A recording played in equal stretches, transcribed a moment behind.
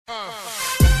Man,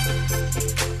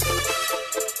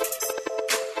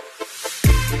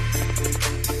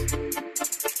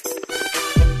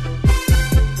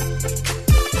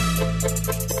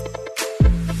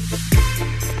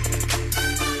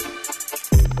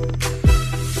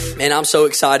 I'm so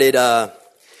excited to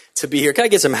be here. Can I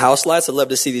get some house lights? I'd love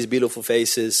to see these beautiful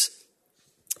faces.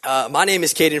 My name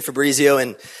is Caden Fabrizio,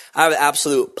 and I have the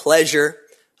absolute pleasure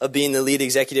of being the lead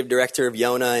executive director of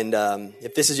YONA. And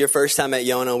if this is your first time at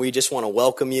YONA, we just want to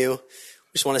welcome you.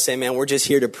 We just want to say, man, we're just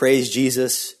here to praise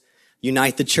Jesus,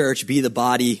 unite the church, be the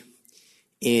body.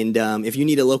 And if you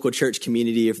need a local church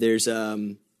community, if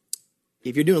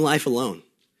you're doing life alone,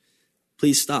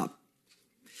 please stop.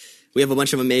 We have a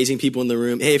bunch of amazing people in the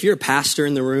room. Hey, if you're a pastor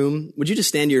in the room, would you just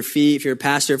stand to your feet? If you're a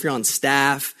pastor, if you're on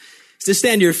staff, just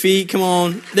stand to your feet. Come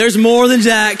on. There's more than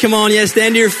that. Come on. Yeah,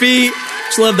 stand to your feet.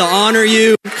 Just love to honor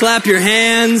you. Clap your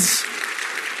hands.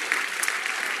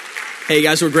 Hey,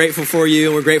 guys, we're grateful for you,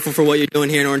 and we're grateful for what you're doing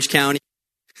here in Orange County.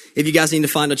 If you guys need to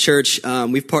find a church,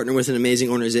 we've partnered with an amazing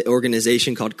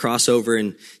organization called Crossover,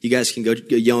 and you guys can go to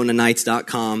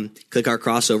YONAnights.com, click our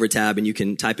Crossover tab, and you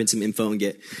can type in some info and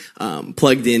get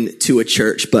plugged in to a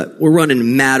church. But we're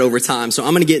running mad over time, so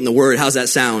I'm going to get in the Word. How's that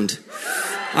sound?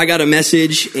 I got a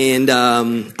message, and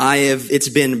it's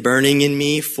been burning in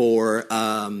me for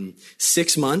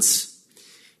 6 months.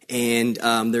 And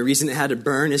the reason it had to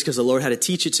burn is because the Lord had to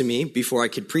teach it to me before I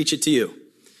could preach it to you.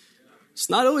 It's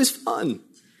not always fun.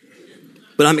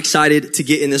 But I'm excited to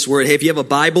get in this word. Hey, if you have a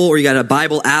Bible or you got a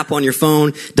Bible app on your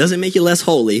phone, doesn't make you less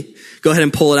holy, go ahead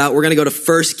and pull it out. We're going to go to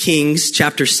 1 Kings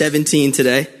chapter 17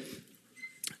 today.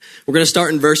 We're going to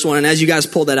start in verse 1. And as you guys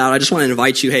pull that out, I just want to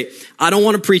invite you. Hey, I don't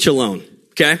want to preach alone,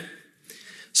 okay?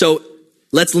 So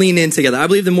let's lean in together. I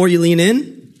believe the more you lean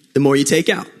in, the more you take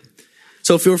out.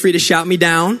 So feel free to shout me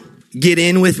down, get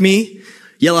in with me,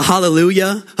 yell a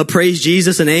hallelujah, a praise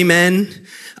Jesus, and amen.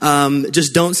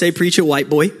 Just don't say preach it, white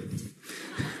boy.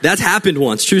 That's happened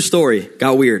once. True story.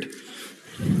 Got weird.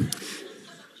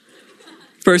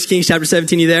 1 Kings chapter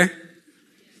 17, you there?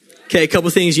 Okay, a couple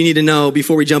things you need to know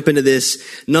before we jump into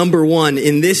this. Number one,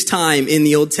 in this time in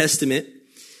the Old Testament,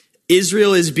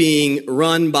 Israel is being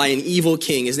run by an evil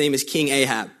king. His name is King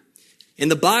Ahab. And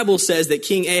the Bible says that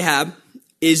King Ahab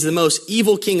is the most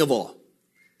evil king of all.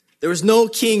 There was no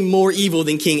king more evil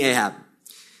than King Ahab.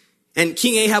 And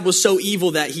King Ahab was so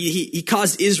evil that he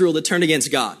caused Israel to turn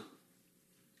against God.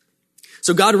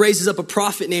 So God raises up a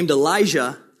prophet named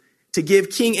Elijah to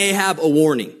give King Ahab a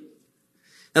warning.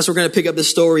 That's where we're going to pick up the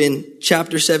story in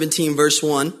chapter 17, verse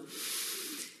 1.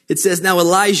 It says, now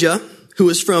Elijah, who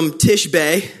was from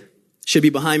Tishbe, should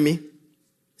be behind me.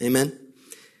 Amen.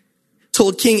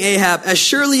 Told King Ahab, as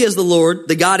surely as the Lord,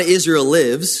 the God of Israel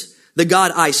lives, the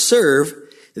God I serve,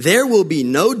 there will be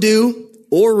no dew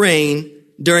or rain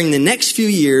during the next few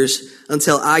years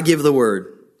until I give the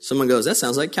word. Someone goes, that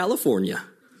sounds like California.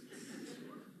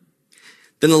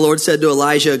 Then the Lord said to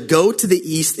Elijah, go to the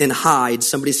east and hide.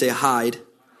 Somebody say hide.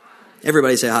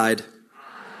 Everybody say hide.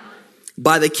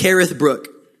 By the Kerith brook,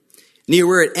 near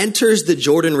where it enters the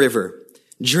Jordan River.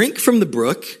 Drink from the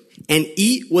brook and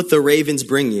eat what the ravens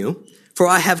bring you, for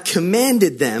I have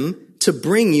commanded them to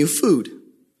bring you food.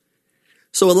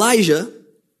 So Elijah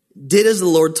did as the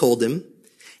Lord told him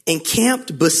and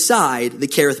camped beside the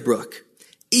Kerith brook,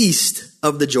 east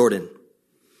of the Jordan.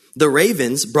 The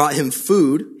ravens brought him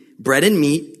food, bread and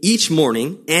meat each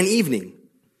morning and evening,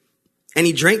 and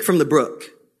he drank from the brook.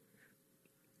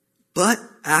 But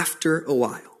after a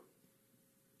while,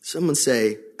 someone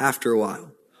say, after a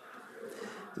while,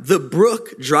 the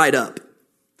brook dried up,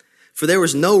 for there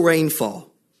was no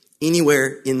rainfall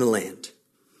anywhere in the land.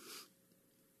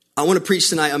 I want to preach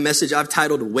tonight a message I've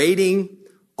titled, Waiting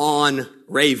on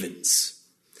Ravens.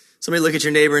 Somebody look at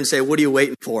your neighbor and say, what are you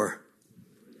waiting for?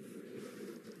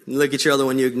 And look at your other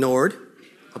one you ignored.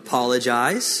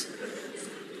 Apologize.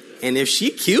 And if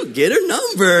she cute, get her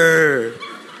number.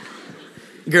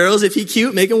 Girls, if he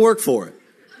cute, make him work for it.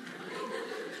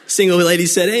 Single lady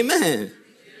said, amen.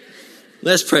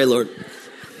 Let's pray, Lord.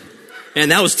 And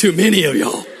that was too many of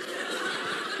y'all.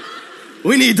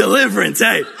 We need deliverance,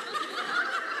 hey.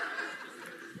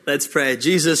 Let's pray.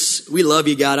 Jesus, we love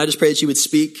you, God. I just pray that you would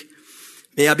speak.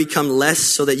 May I become less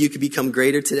so that you could become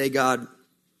greater today, God.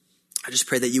 I just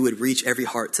pray that you would reach every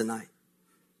heart tonight.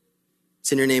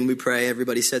 It's in your name we pray.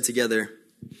 Everybody said together.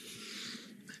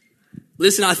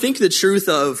 Listen, I think the truth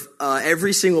of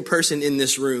every single person in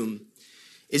this room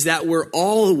is that we're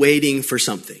all waiting for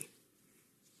something.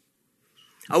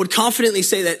 I would confidently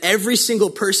say that every single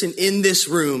person in this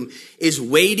room is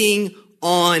waiting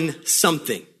on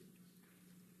something.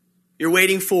 You're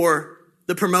waiting for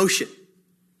the promotion.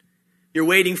 You're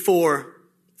waiting for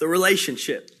the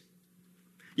relationship.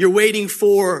 You're waiting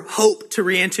for hope to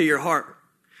re-enter your heart.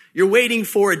 You're waiting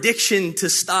for addiction to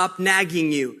stop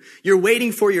nagging you. You're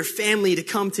waiting for your family to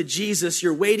come to Jesus.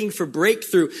 You're waiting for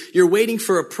breakthrough. You're waiting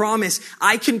for a promise.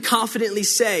 I can confidently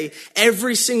say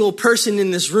every single person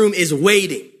in this room is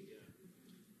waiting.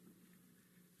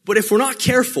 But if we're not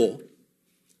careful,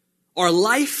 our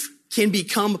life can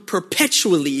become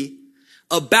perpetually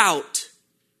about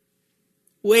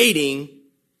waiting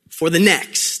for the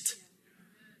next.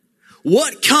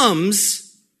 What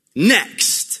comes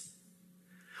next?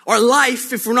 Our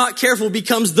life, if we're not careful,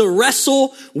 becomes the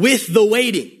wrestle with the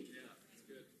waiting.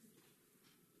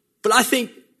 But I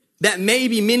think that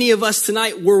maybe many of us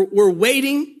tonight, we're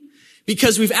waiting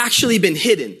because we've actually been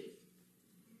hidden.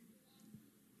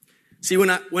 See,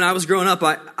 when I was growing up,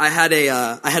 I had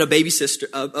a baby sister.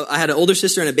 I had an older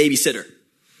sister and a babysitter.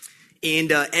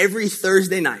 And every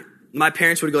Thursday night, my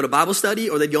parents would go to Bible study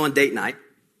or they'd go on date night.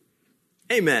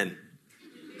 Amen.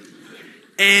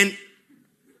 And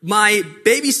my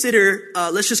babysitter,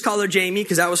 let's just call her Jamie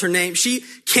because that was her name. She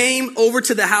came over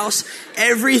to the house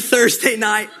every Thursday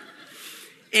night.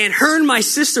 And her and my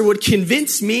sister would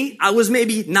convince me, I was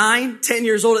maybe 9, 10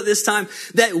 years old at this time,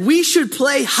 that we should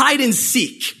play hide and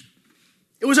seek.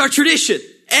 It was our tradition.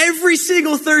 Every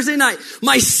single Thursday night,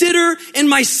 my sitter and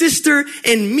my sister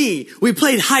and me, we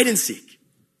played hide and seek.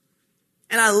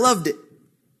 And I loved it.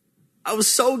 I was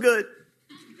so good.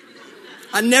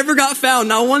 I never got found,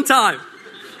 not one time.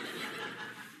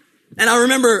 And I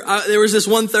remember there was this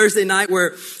one Thursday night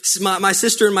where my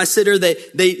sister and my sitter,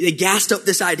 they gassed up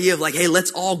this idea of like, hey,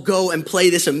 let's all go and play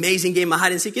this amazing game of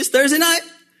hide and seek. It's Thursday night.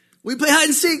 We play hide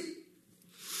and seek.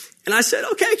 And I said,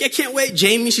 okay, I can't wait.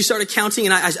 Jamie, she started counting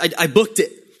and I booked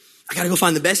it. I got to go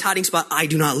find the best hiding spot. I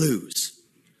do not lose.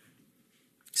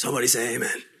 Somebody say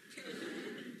amen.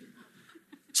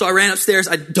 So I ran upstairs.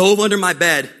 I dove under my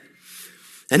bed.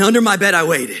 And under my bed, I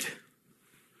waited.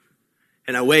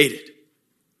 And I waited.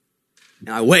 And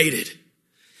I waited.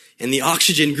 And the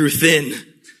oxygen grew thin.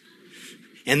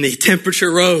 And the temperature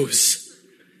rose.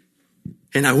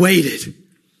 And I waited.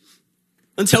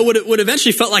 Until what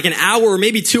eventually felt like an hour or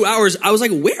maybe 2 hours, I was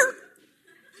like, where?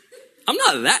 I'm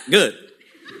not that good.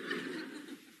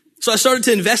 So I started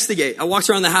to investigate. I walked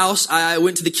around the house. I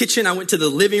went to the kitchen. I went to the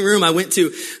living room. I went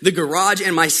to the garage.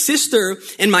 And my sister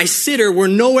and my sitter were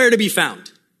nowhere to be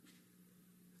found.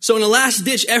 So in a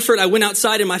last-ditch effort, I went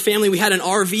outside and my family, we had an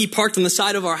RV parked on the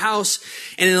side of our house.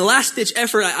 And in a last-ditch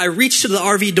effort, I reached to the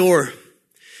RV door.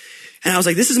 And I was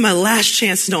like, this is my last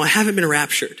chance to know I haven't been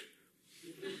raptured.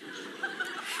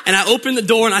 And I opened the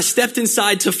door and I stepped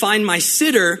inside to find my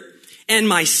sitter and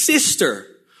my sister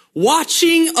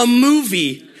watching a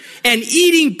movie and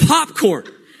eating popcorn.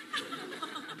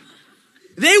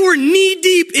 They were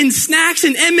knee-deep in snacks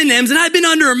and M&Ms and I'd been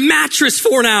under a mattress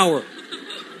for an hour.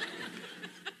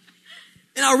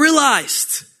 And I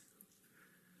realized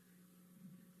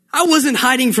I wasn't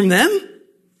hiding from them.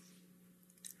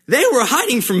 They were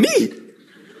hiding from me.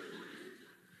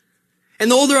 And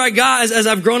the older I got, as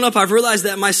I've grown up, I've realized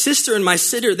that my sister and my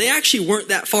sitter, they actually weren't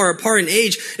that far apart in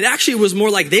age. It actually was more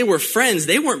like they were friends.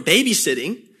 They weren't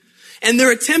babysitting. And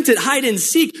their attempt at hide and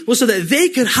seek was so that they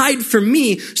could hide from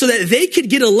me, so that they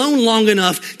could get alone long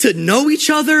enough to know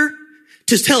each other,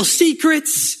 to tell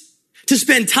secrets, to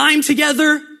spend time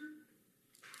together.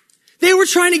 They were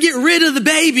trying to get rid of the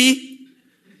baby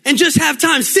and just have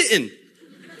time sitting.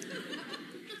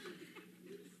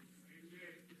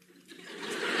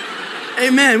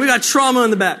 Amen. We got trauma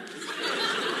in the back.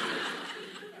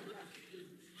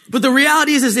 But the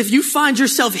reality is if you find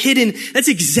yourself hidden, that's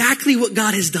exactly what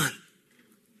God has done.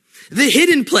 The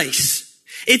hidden place,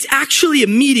 it's actually a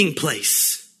meeting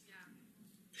place.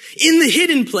 In the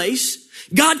hidden place,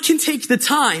 God can take the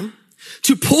time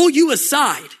to pull you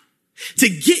aside, to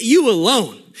get you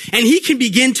alone, and he can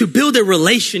begin to build a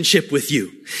relationship with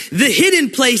you. The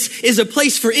hidden place is a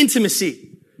place for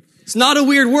intimacy. It's not a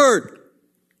weird word.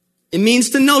 It means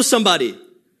to know somebody.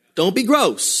 Don't be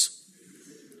gross.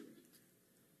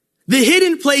 The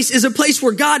hidden place is a place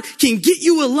where God can get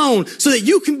you alone so that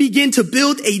you can begin to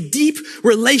build a deep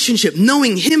relationship,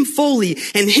 knowing him fully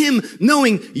and him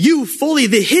knowing you fully.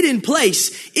 The hidden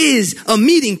place is a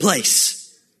meeting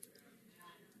place.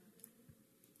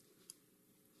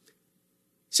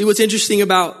 See, what's interesting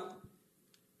about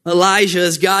Elijah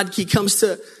is God comes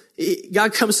to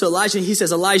Elijah and he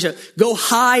says, Elijah, go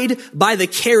hide by the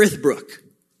Kerith brook.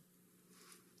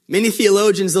 Many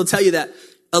theologians, they'll tell you that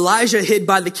Elijah hid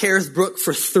by the Kerith brook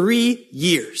for 3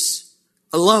 years,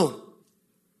 alone.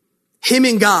 Him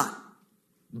and God,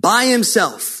 by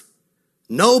himself,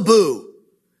 no boo,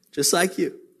 just like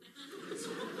you.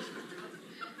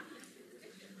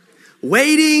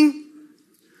 waiting,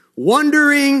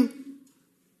 wondering,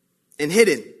 and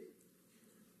hidden.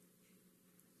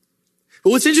 But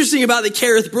what's interesting about the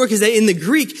Kerith brook is that in the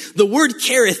Greek, the word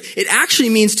Kerith, it actually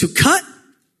means to cut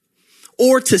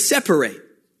or to separate.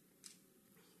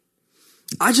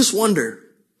 I just wonder,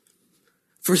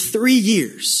 for 3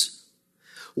 years,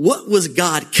 what was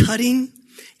God cutting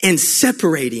and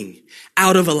separating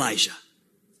out of Elijah?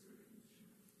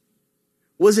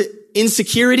 Was it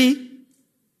insecurity?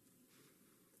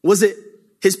 Was it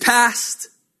his past?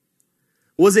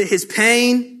 Was it his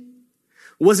pain?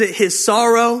 Was it his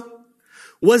sorrow?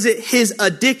 Was it his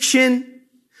addiction?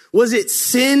 Was it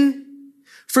sin?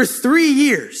 For 3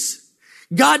 years,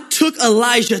 God took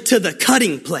Elijah to the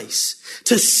cutting place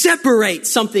to separate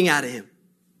something out of him.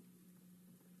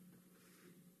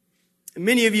 And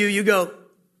many of you, you go,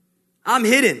 I'm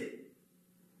hidden.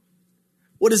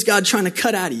 What is God trying to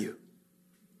cut out of you?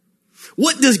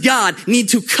 What does God need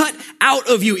to cut out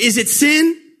of you? Is it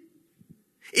sin?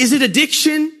 Is it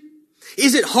addiction?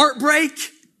 Is it heartbreak?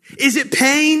 Is it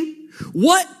pain?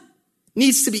 What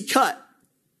needs to be cut?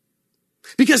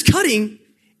 Because cutting,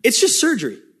 it's just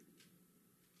surgery.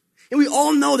 And we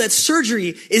all know that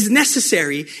surgery is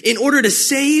necessary in order to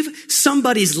save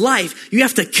somebody's life. You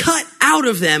have to cut out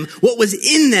of them what was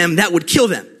in them that would kill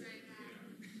them.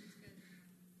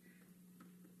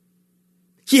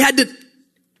 He had to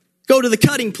go to the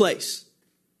cutting place.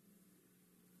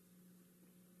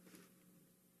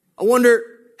 I wonder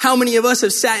how many of us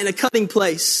have sat in a cutting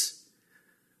place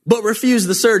but refused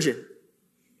the surgeon.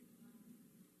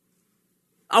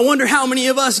 I wonder how many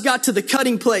of us got to the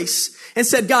cutting place and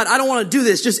said, God, I don't want to do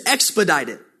this. Just expedite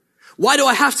it. Why do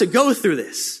I have to go through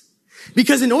this?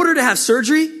 Because in order to have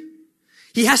surgery,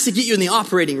 he has to get you in the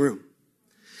operating room.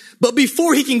 But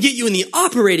before he can get you in the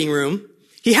operating room,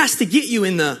 he has to get you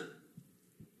in the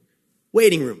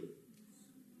waiting room.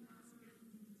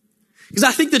 Because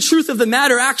I think the truth of the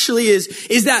matter actually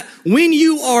is that when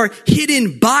you are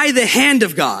hidden by the hand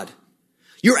of God,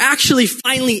 you're actually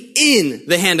finally in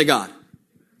the hand of God.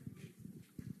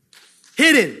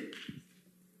 Hidden,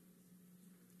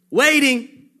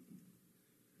 waiting,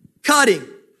 cutting.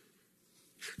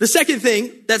 The second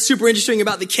thing that's super interesting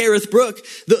about the Kerith brook,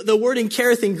 the word in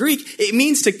Kerith in Greek, it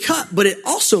means to cut, but it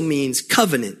also means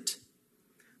covenant.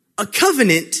 A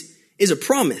covenant is a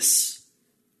promise.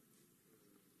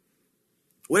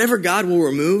 Whatever God will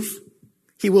remove,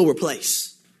 he will replace.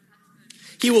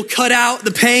 He will cut out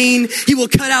the pain. He will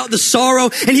cut out the sorrow,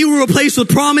 and he will replace with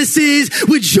promises,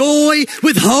 with joy,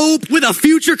 with hope, with a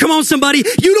future. Come on, somebody.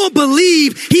 You don't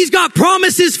believe he's got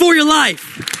promises for your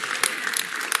life.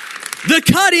 The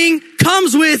cutting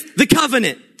comes with the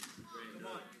covenant.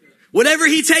 Whatever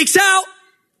he takes out,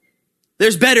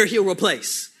 there's better he'll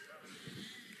replace.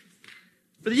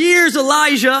 For the years,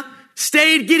 Elijah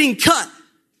stayed getting cut.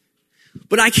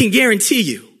 But I can guarantee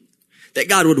you that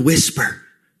God would whisper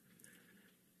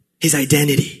his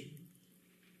identity,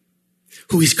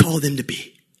 who he's called him to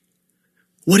be,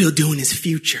 what he'll do in his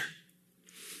future,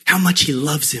 how much he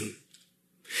loves him.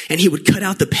 And he would cut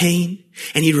out the pain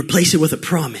and he'd replace it with a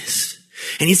promise.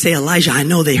 And he'd say, Elijah, I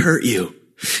know they hurt you,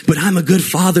 but I'm a good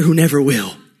father who never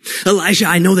will. Elijah,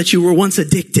 I know that you were once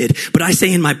addicted, but I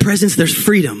say in my presence there's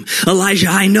freedom. Elijah,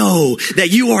 I know that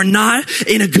you are not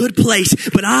in a good place,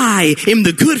 but I am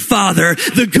the good father,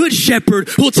 the good shepherd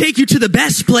who will take you to the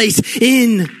best place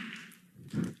in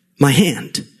my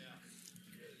hand.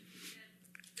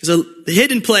 Because the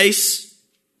hidden place,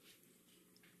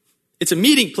 it's a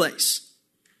meeting place.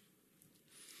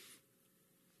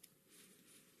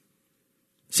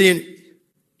 See,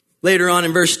 later on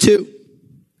in verse 2,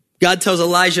 God tells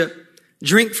Elijah,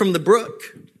 drink from the brook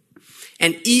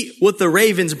and eat what the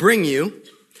ravens bring you.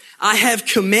 I have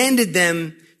commanded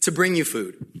them to bring you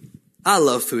food. I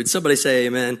love food. Somebody say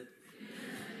amen.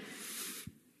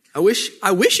 I wish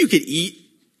you could eat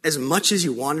as much as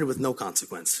you wanted with no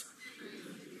consequence.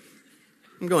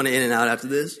 I'm going to In-N-Out after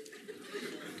this.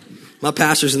 My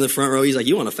pastor's in the front row. He's like,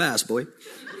 you want to fast, boy.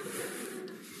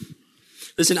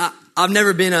 Listen, I've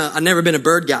never been a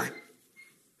bird guy.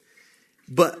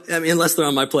 But, I mean, unless they're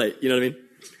on my plate, you know what I mean?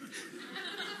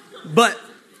 But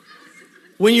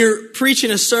when you're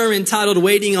preaching a sermon titled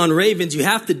Waiting on Ravens, you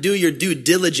have to do your due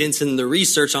diligence and the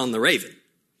research on the raven.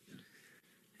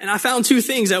 And I found two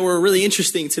things that were really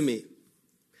interesting to me.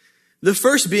 The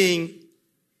first being,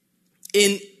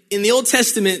 in the Old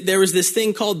Testament, there was this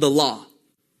thing called the law.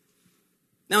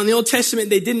 Now, in the Old Testament,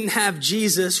 they didn't have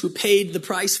Jesus who paid the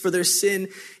price for their sin.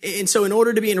 And so in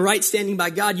order to be in right standing by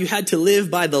God, you had to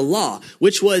live by the law,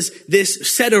 which was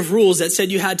this set of rules that said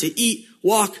you had to eat,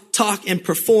 walk, talk, and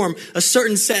perform a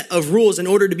certain set of rules in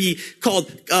order to be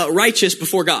called righteous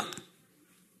before God.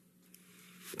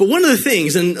 But one of the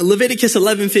things in Leviticus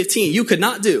 11:15 you could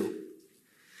not do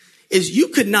is you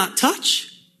could not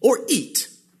touch or eat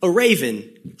a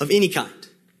raven of any kind.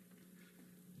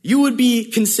 You would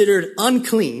be considered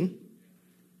unclean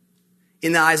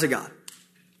in the eyes of God.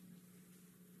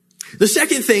 The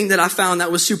second thing that I found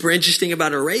that was super interesting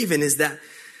about a raven is that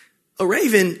a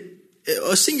raven,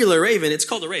 a singular raven, it's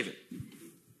called a raven,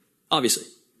 obviously.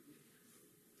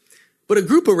 But a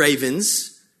group of ravens,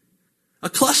 a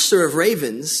cluster of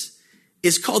ravens,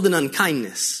 is called an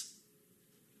unkindness.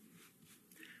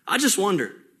 I just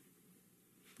wonder,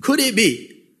 could it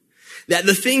be that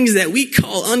the things that we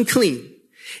call unclean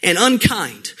and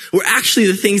unkind were actually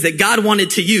the things that God wanted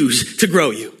to use to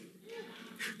grow you?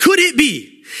 Could it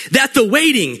be that the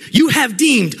waiting you have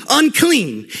deemed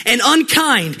unclean and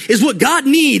unkind is what God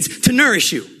needs to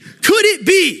nourish you? Could it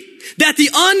be that the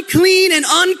unclean and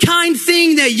unkind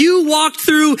thing that you walked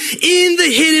through in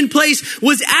the hidden place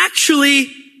was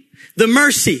actually the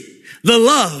mercy, the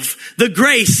love, the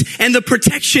grace, and the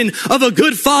protection of a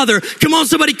good father? Come on,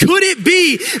 somebody. Could it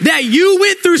be that you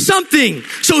went through something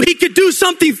so he could do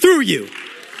something through you?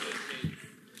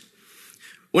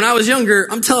 When I was younger,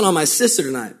 I'm telling on my sister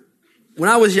tonight. When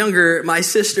I was younger, my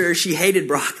sister, she hated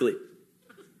broccoli.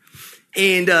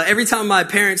 And every time my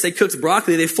parents, they cooked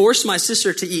broccoli, they forced my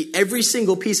sister to eat every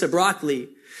single piece of broccoli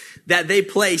that they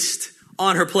placed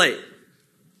on her plate.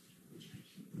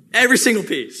 Every single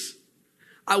piece.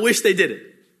 I wish they did it.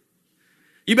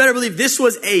 You better believe this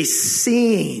was a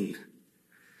scene.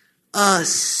 A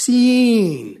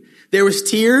scene. There was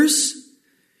tears.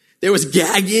 There was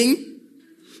gagging.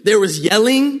 There was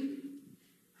yelling.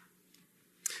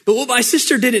 But what my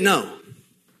sister didn't know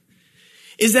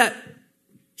is that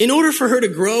in order for her to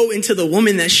grow into the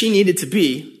woman that she needed to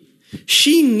be,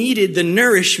 she needed the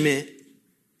nourishment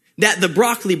that the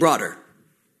broccoli brought her.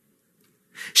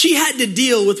 She had to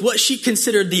deal with what she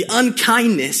considered the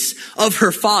unkindness of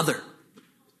her father.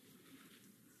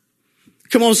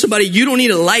 Come on, somebody, you don't need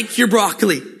to like your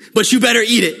broccoli, but you better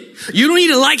eat it. You don't need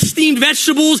to like steamed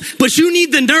vegetables, but you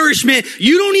need the nourishment.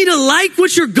 You don't need to like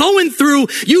what you're going through.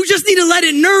 You just need to let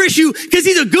it nourish you because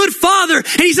he's a good father.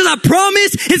 And he says, I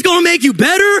promise it's going to make you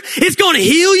better. It's going to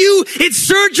heal you. It's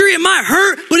surgery. It might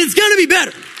hurt, but it's going to be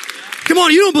better. Come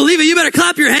on, you don't believe it. You better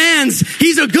clap your hands.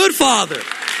 He's a good father.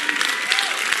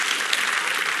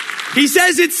 He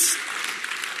says it's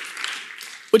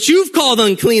what you've called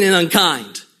unclean and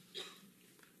unkind.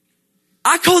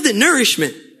 I called it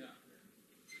nourishment.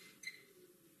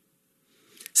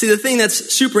 See, the thing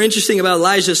that's super interesting about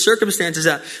Elijah's circumstance is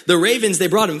that the ravens, they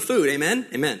brought him food. Amen?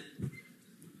 Amen.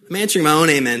 I'm answering my own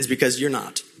amens because you're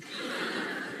not.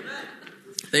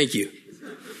 Thank you.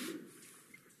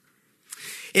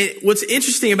 And what's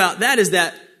interesting about that is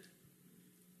that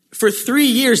for 3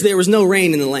 years, there was no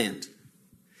rain in the land.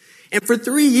 And for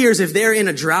 3 years, if they're in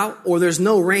a drought or there's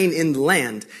no rain in the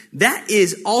land, that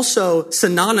is also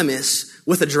synonymous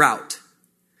with a drought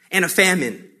and a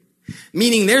famine.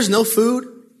 Meaning there's no food.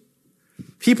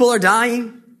 People are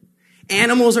dying.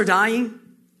 Animals are dying.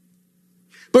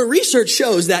 But research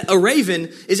shows that a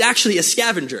raven is actually a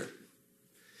scavenger.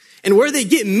 And where they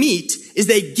get meat is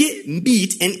they get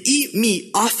meat and eat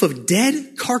meat off of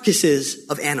dead carcasses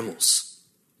of animals.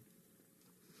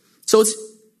 So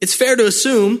it's fair to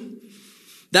assume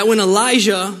that when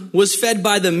Elijah was fed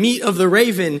by the meat of the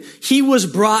raven, he was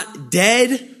brought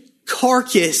dead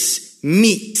carcass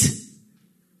meat.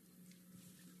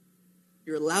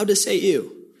 You're allowed to say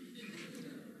ew.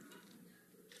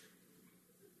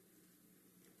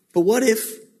 But what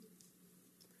if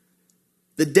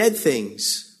the dead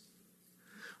things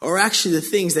are actually the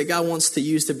things that God wants to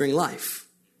use to bring life?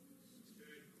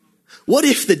 What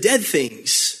if the dead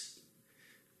things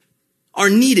are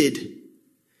needed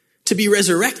to be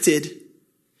resurrected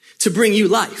to bring you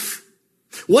life?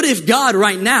 What if God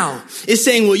right now is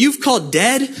saying, what you've called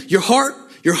dead, your heart,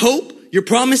 your hope, your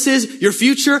promises, your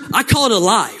future, I call it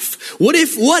alive. What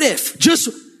if, just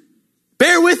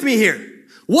bear with me here.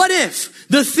 What if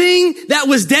the thing that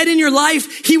was dead in your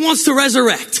life, he wants to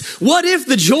resurrect? What if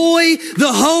the joy,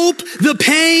 the hope, the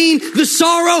pain, the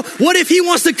sorrow, what if he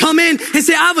wants to come in and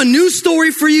say, I have a new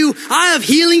story for you. I have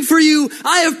healing for you.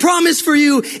 I have promise for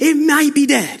you. It might be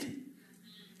dead,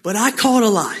 but I call it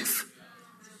alive.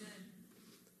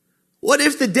 What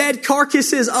if the dead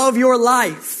carcasses of your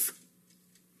life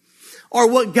are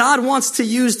what God wants to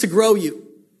use to grow you?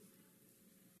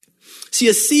 See,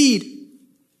 a seed,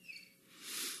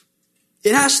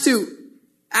 it has to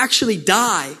actually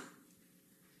die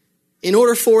in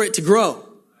order for it to grow.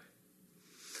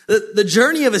 The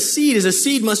journey of a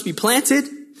seed must be planted,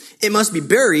 it must be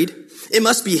buried, it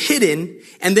must be hidden,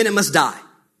 and then it must die.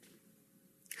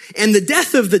 And the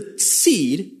death of the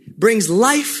seed brings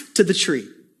life to the tree.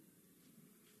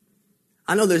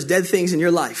 I know there's dead things in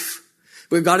your life.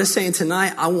 But God is saying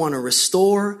tonight, I want to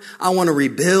restore. I want to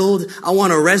rebuild. I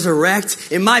want to resurrect.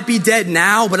 It might be dead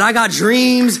now, but I got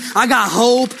dreams. I got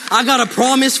hope. I got a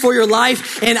promise for your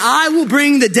life. And I will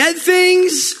bring the dead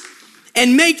things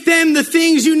and make them the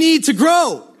things you need to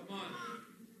grow.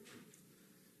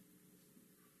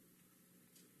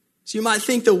 So you might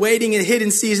think the waiting and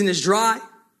hidden season is dry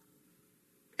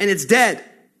and it's dead.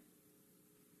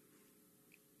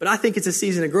 But I think it's a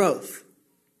season of growth.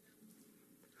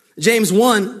 James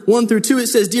 1:1-2, it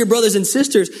says, "Dear brothers and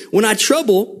sisters, when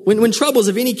troubles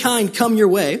of any kind come your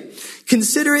way,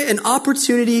 consider it an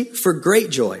opportunity for great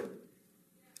joy.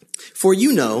 For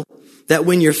you know that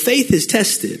when your faith is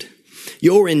tested,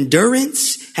 your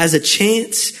endurance has a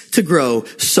chance to grow.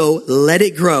 So let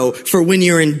it grow. For when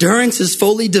your endurance is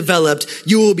fully developed,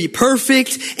 you will be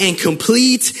perfect and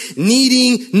complete,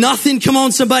 needing nothing." Come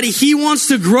on, somebody. He wants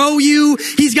to grow you.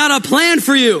 He's got a plan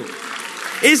for you.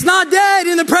 It's not dead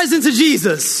in the presence of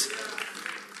Jesus.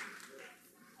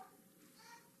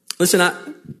 Listen,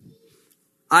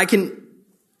 I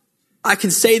can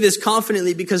say this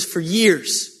confidently because for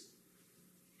years,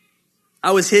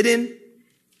 I was hidden.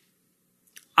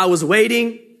 I was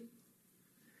waiting.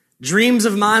 Dreams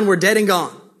of mine were dead and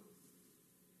gone.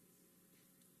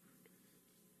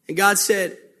 And God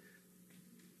said,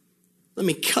 let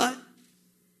me cut.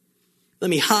 Let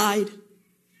me hide.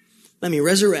 Let me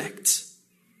resurrect.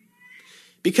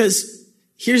 Because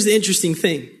here's the interesting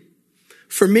thing.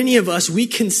 For many of us, we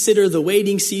consider the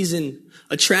waiting season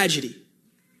a tragedy.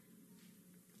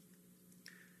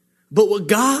 But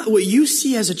what you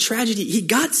see as a tragedy,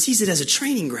 God sees it as a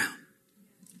training ground.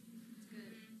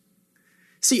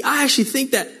 See, I actually think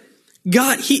that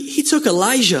God, he took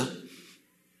Elijah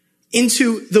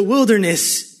into the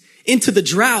wilderness, into the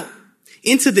drought,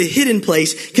 into the hidden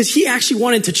place, because he actually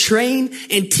wanted to train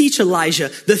and teach Elijah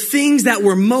the things that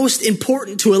were most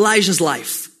important to Elijah's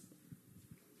life.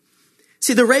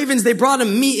 See, the ravens, they brought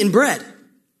him meat and bread.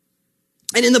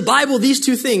 And in the Bible, these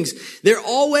two things, they're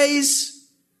always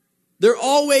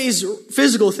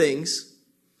physical things,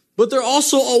 but they're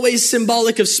also always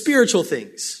symbolic of spiritual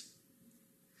things.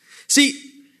 See,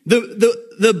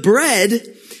 the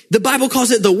bread, the Bible calls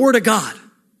it the word of God,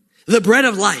 the bread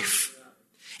of life.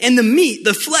 And the meat,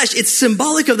 the flesh, it's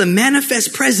symbolic of the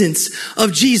manifest presence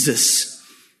of Jesus.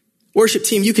 Worship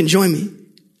team, you can join me.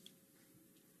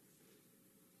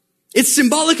 It's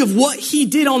symbolic of what he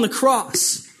did on the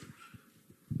cross.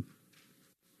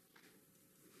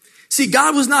 See,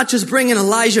 God was not just bringing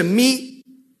Elijah meat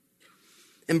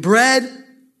and bread.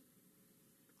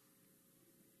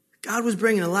 God was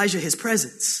bringing Elijah his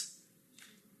presence.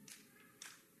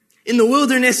 In the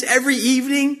wilderness, every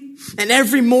evening and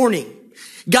every morning,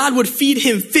 God would feed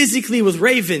him physically with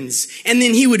ravens, and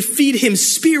then he would feed him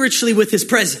spiritually with his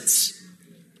presence.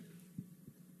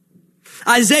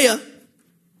 Isaiah,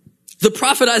 the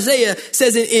prophet Isaiah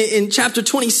says in chapter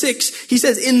 26, he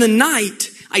says, "In the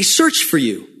night I search for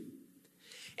you,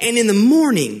 and in the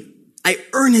morning I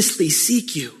earnestly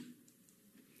seek you."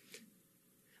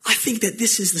 I think that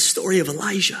this is the story of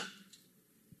Elijah.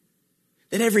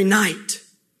 That every night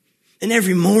and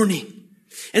every morning,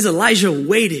 as Elijah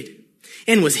waited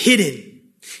and was hidden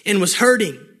and was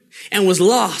hurting and was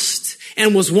lost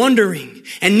and was wondering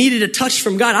and needed a touch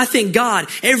from God, I think God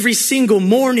every single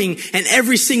morning and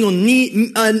every single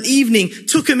evening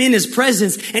took him in his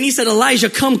presence and he said, "Elijah,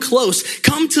 come close.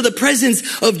 Come to the presence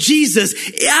of Jesus.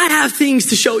 I have things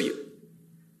to show you.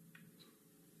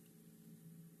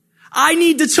 I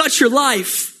need to touch your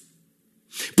life,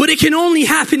 but it can only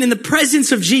happen in the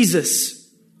presence of Jesus."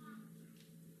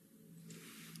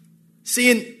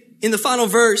 See, in the final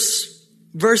verse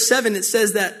 7, it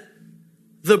says that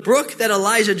the brook that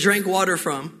Elijah drank water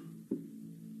from,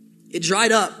 it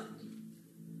dried up.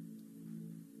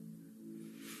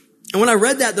 And when I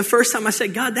read that the first time, I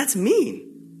said, "God, that's mean.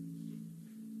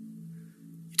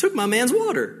 You took my man's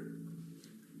water."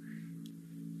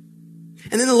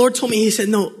 And then the Lord told me, he said,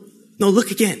 no,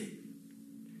 look again.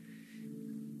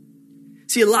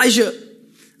 See, Elijah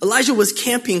was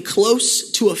camping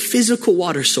close to a physical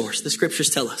water source, the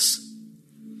scriptures tell us.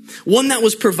 One that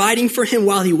was providing for him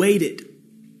while he waited.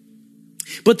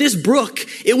 But this brook,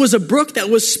 it was a brook that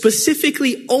was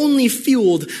specifically only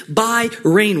fueled by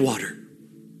rainwater.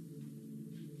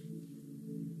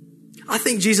 I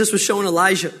think Jesus was showing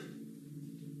Elijah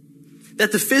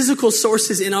that the physical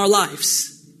sources in our lives,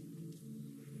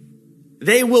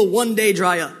 they will one day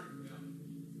dry up.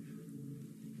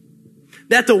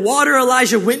 That the water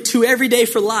Elijah went to every day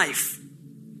for life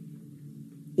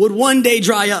would one day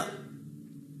dry up.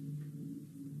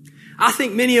 I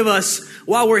think many of us,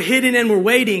 while we're hidden and we're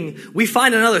waiting, we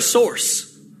find another source.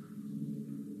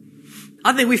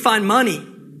 I think we find money,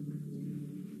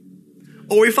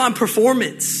 or we find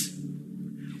performance,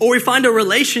 or we find a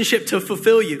relationship to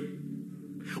fulfill you,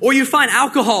 or you find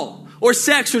alcohol or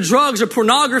sex or drugs or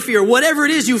pornography or whatever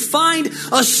it is. You find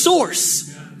a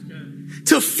source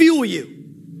to fuel you.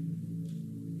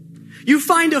 You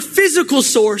find a physical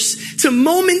source to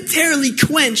momentarily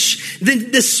quench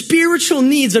the spiritual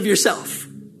needs of yourself.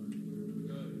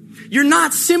 You're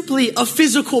not simply a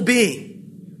physical being.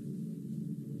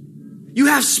 You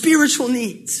have spiritual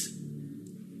needs.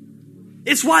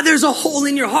 It's why there's a hole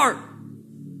in your heart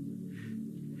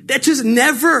that just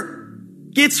never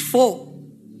gets full.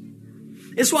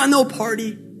 It's why no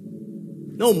party,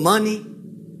 no money,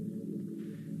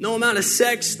 no amount of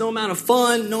sex, no amount of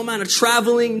fun, no amount of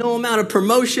traveling, no amount of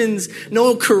promotions,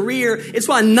 no career. It's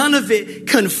why none of it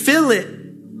can fill it.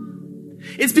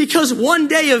 It's because one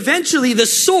day, eventually, the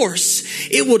source,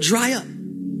 it will dry up.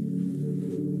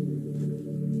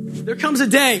 There comes a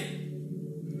day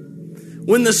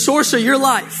when the source of your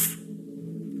life,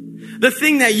 the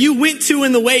thing that you went to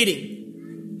in the waiting,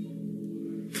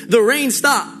 the rain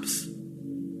stops.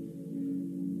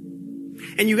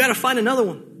 And you got to find another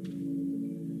one.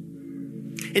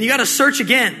 And you got to search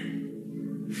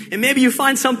again. And maybe you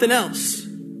find something else.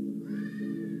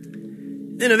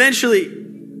 Then eventually,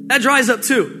 that dries up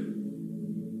too.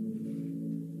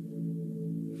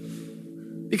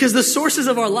 Because the sources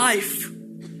of our life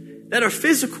that are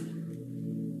physical,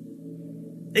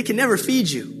 they can never feed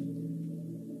you.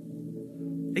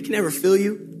 They can never fill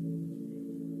you.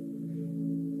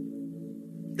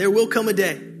 There will come a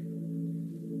day.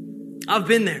 I've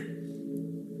been there.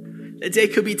 That day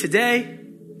could be today.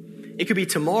 It could be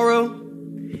tomorrow.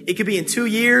 It could be in 2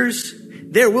 years.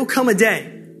 There will come a day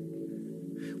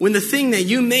when the thing that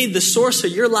you made the source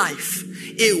of your life,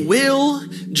 it will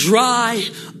dry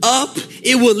up.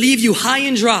 It will leave you high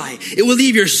and dry. It will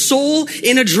leave your soul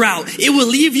in a drought. It will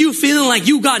leave you feeling like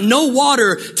you got no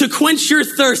water to quench your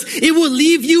thirst. It will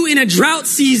leave you in a drought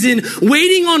season,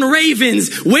 waiting on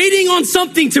ravens, waiting on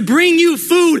something to bring you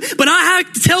food. But I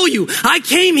have to tell you, I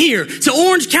came here to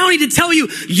Orange County to tell you,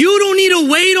 you don't need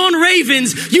to wait on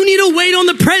ravens. You need to wait on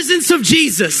the presence of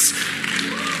Jesus.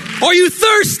 Are you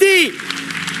thirsty?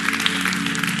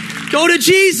 Go to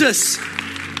Jesus.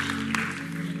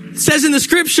 It says in the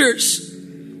scriptures,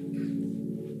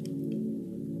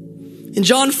 in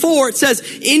John 4, it says,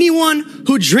 anyone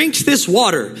who drinks this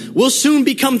water will soon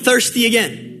become thirsty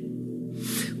again.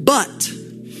 But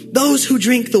those who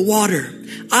drink the water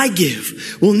I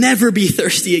give will never be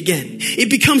thirsty again. It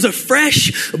becomes a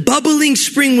fresh, bubbling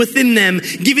spring within them,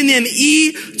 giving them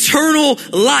eternal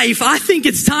life. I think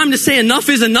it's time to say enough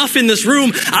is enough in this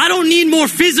room. I don't need more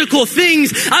physical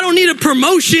things. I don't need a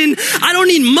promotion. I don't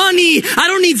need money. I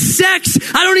don't need sex.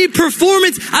 I don't need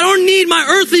performance. I don't need my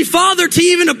earthly father to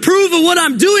even approve of what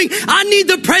I'm doing. I need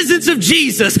the presence of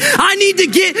Jesus. I need to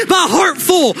get my heart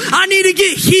full. I need to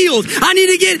get healed. I need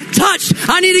to get touched.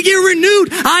 I need to get renewed.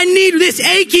 I need this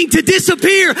aching to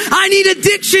disappear. I need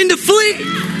addiction to flee.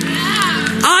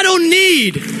 I don't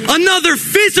need another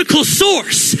physical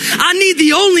source. I need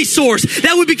the only source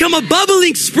that would become a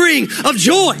bubbling spring of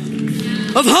joy,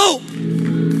 of hope.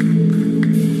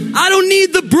 I don't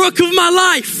need the brook of my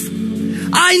life.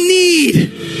 I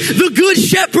need the good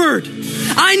shepherd.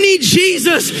 I need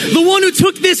Jesus, the one who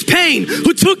took this pain,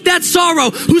 who took that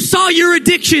sorrow, who saw your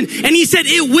addiction, and he said,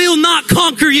 it will not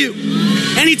conquer you.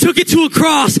 And he took it to a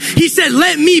cross. He said,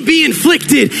 let me be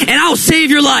inflicted and I'll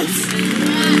save your life.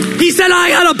 He said, I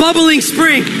got a bubbling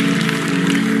spring.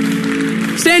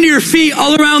 Stand to your feet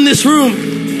all around this room.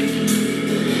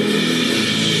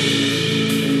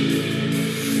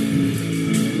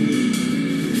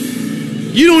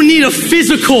 You don't need a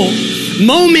physical,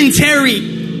 momentary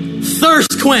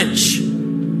thirst quench.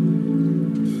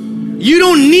 You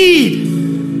don't need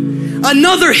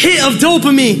another hit of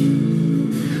dopamine.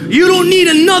 You don't need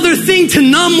another thing to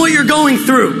numb what you're going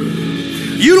through.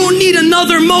 You don't need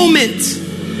another moment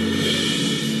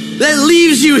that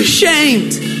leaves you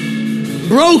ashamed,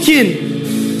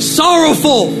 broken,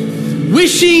 sorrowful,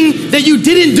 wishing that you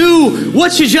didn't do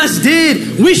what you just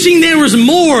did, wishing there was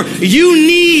more. You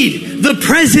need the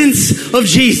presence of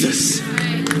Jesus.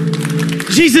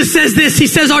 Jesus says this. He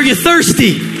says, are you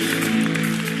thirsty?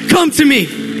 Come to me.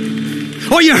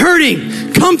 Are you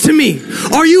hurting? Come to me.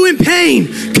 Are you in pain?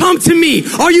 Come Come to me.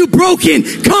 Are you broken?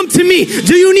 Come to me.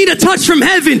 Do you need a touch from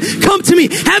heaven? Come to me.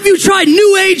 Have you tried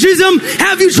New Ageism?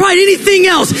 Have you tried anything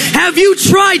else? Have you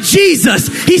tried Jesus?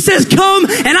 He says, come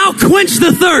and I'll quench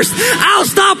the thirst. I'll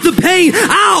stop the pain.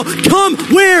 I'll come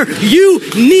where you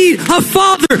need a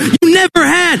father you never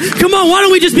had. Come on, why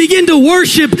don't we just begin to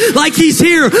worship like he's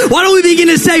here? Why don't we begin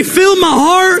to say, fill my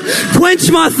heart,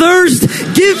 quench my thirst,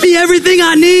 give me everything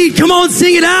I need. Come on,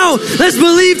 sing it out. Let's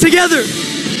believe together.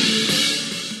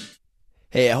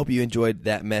 Hey, I hope you enjoyed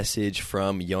that message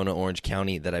from YONA Orange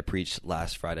County that I preached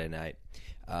last Friday night.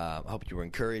 I hope you were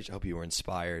encouraged. I hope you were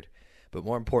inspired. But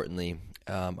more importantly,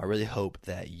 I really hope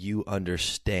that you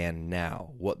understand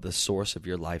now what the source of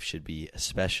your life should be,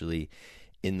 especially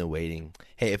in the waiting.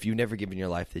 Hey, if you've never given your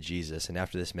life to Jesus, and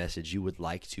after this message you would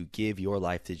like to give your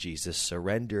life to Jesus,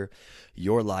 surrender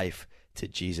your life to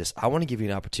Jesus, I want to give you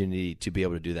an opportunity to be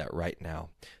able to do that right now.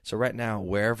 So right now,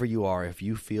 wherever you are, if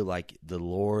you feel like the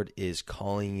Lord is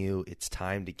calling you, it's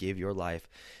time to give your life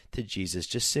to Jesus,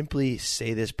 just simply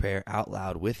say this prayer out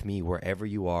loud with me wherever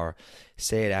you are.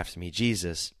 Say it after me.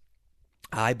 Jesus,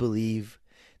 I believe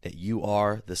that you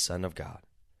are the Son of God.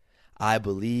 I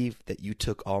believe that you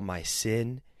took all my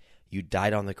sin, you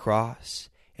died on the cross,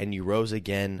 and you rose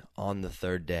again on the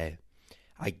third day.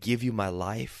 I give you my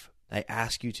life. I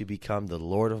ask you to become the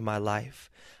Lord of my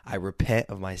life. I repent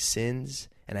of my sins,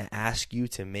 and I ask you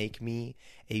to make me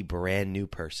a brand new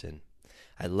person.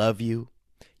 I love you.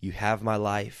 You have my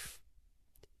life.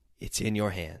 It's in your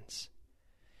hands.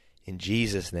 In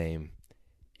Jesus' name,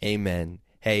 amen.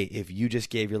 Hey, if you just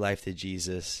gave your life to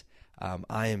Jesus,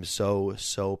 I am so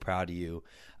proud of you.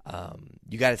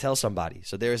 You got to tell somebody.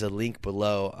 So there is a link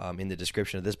below in the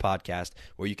description of this podcast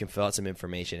where you can fill out some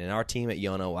information. And our team at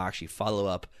YONA will actually follow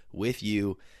up with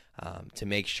you to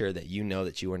make sure that you know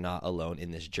that you are not alone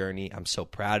in this journey. I'm so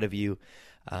proud of you.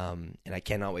 And I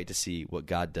cannot wait to see what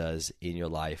God does in your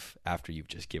life after you've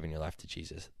just given your life to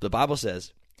Jesus. The Bible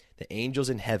says the angels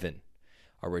in heaven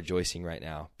are rejoicing right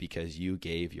now because you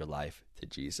gave your life to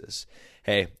Jesus.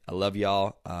 Hey, I love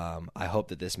y'all. I hope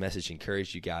that this message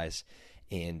encouraged you guys.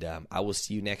 And I will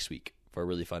see you next week for a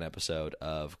really fun episode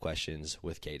of Questions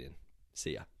with Caden.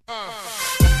 See ya.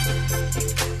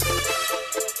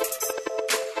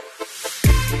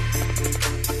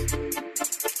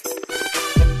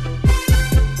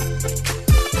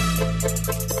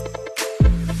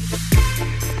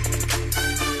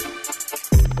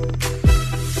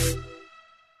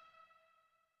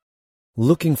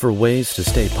 Looking for ways to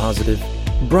stay positive?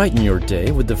 Brighten your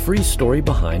day with the Free Story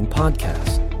Behind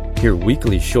podcast. Hear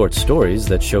weekly short stories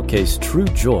that showcase true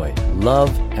joy,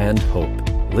 love, and hope.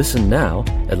 Listen now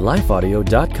at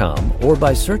lifeaudio.com or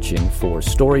by searching for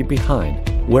Story Behind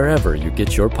wherever you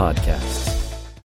get your podcasts.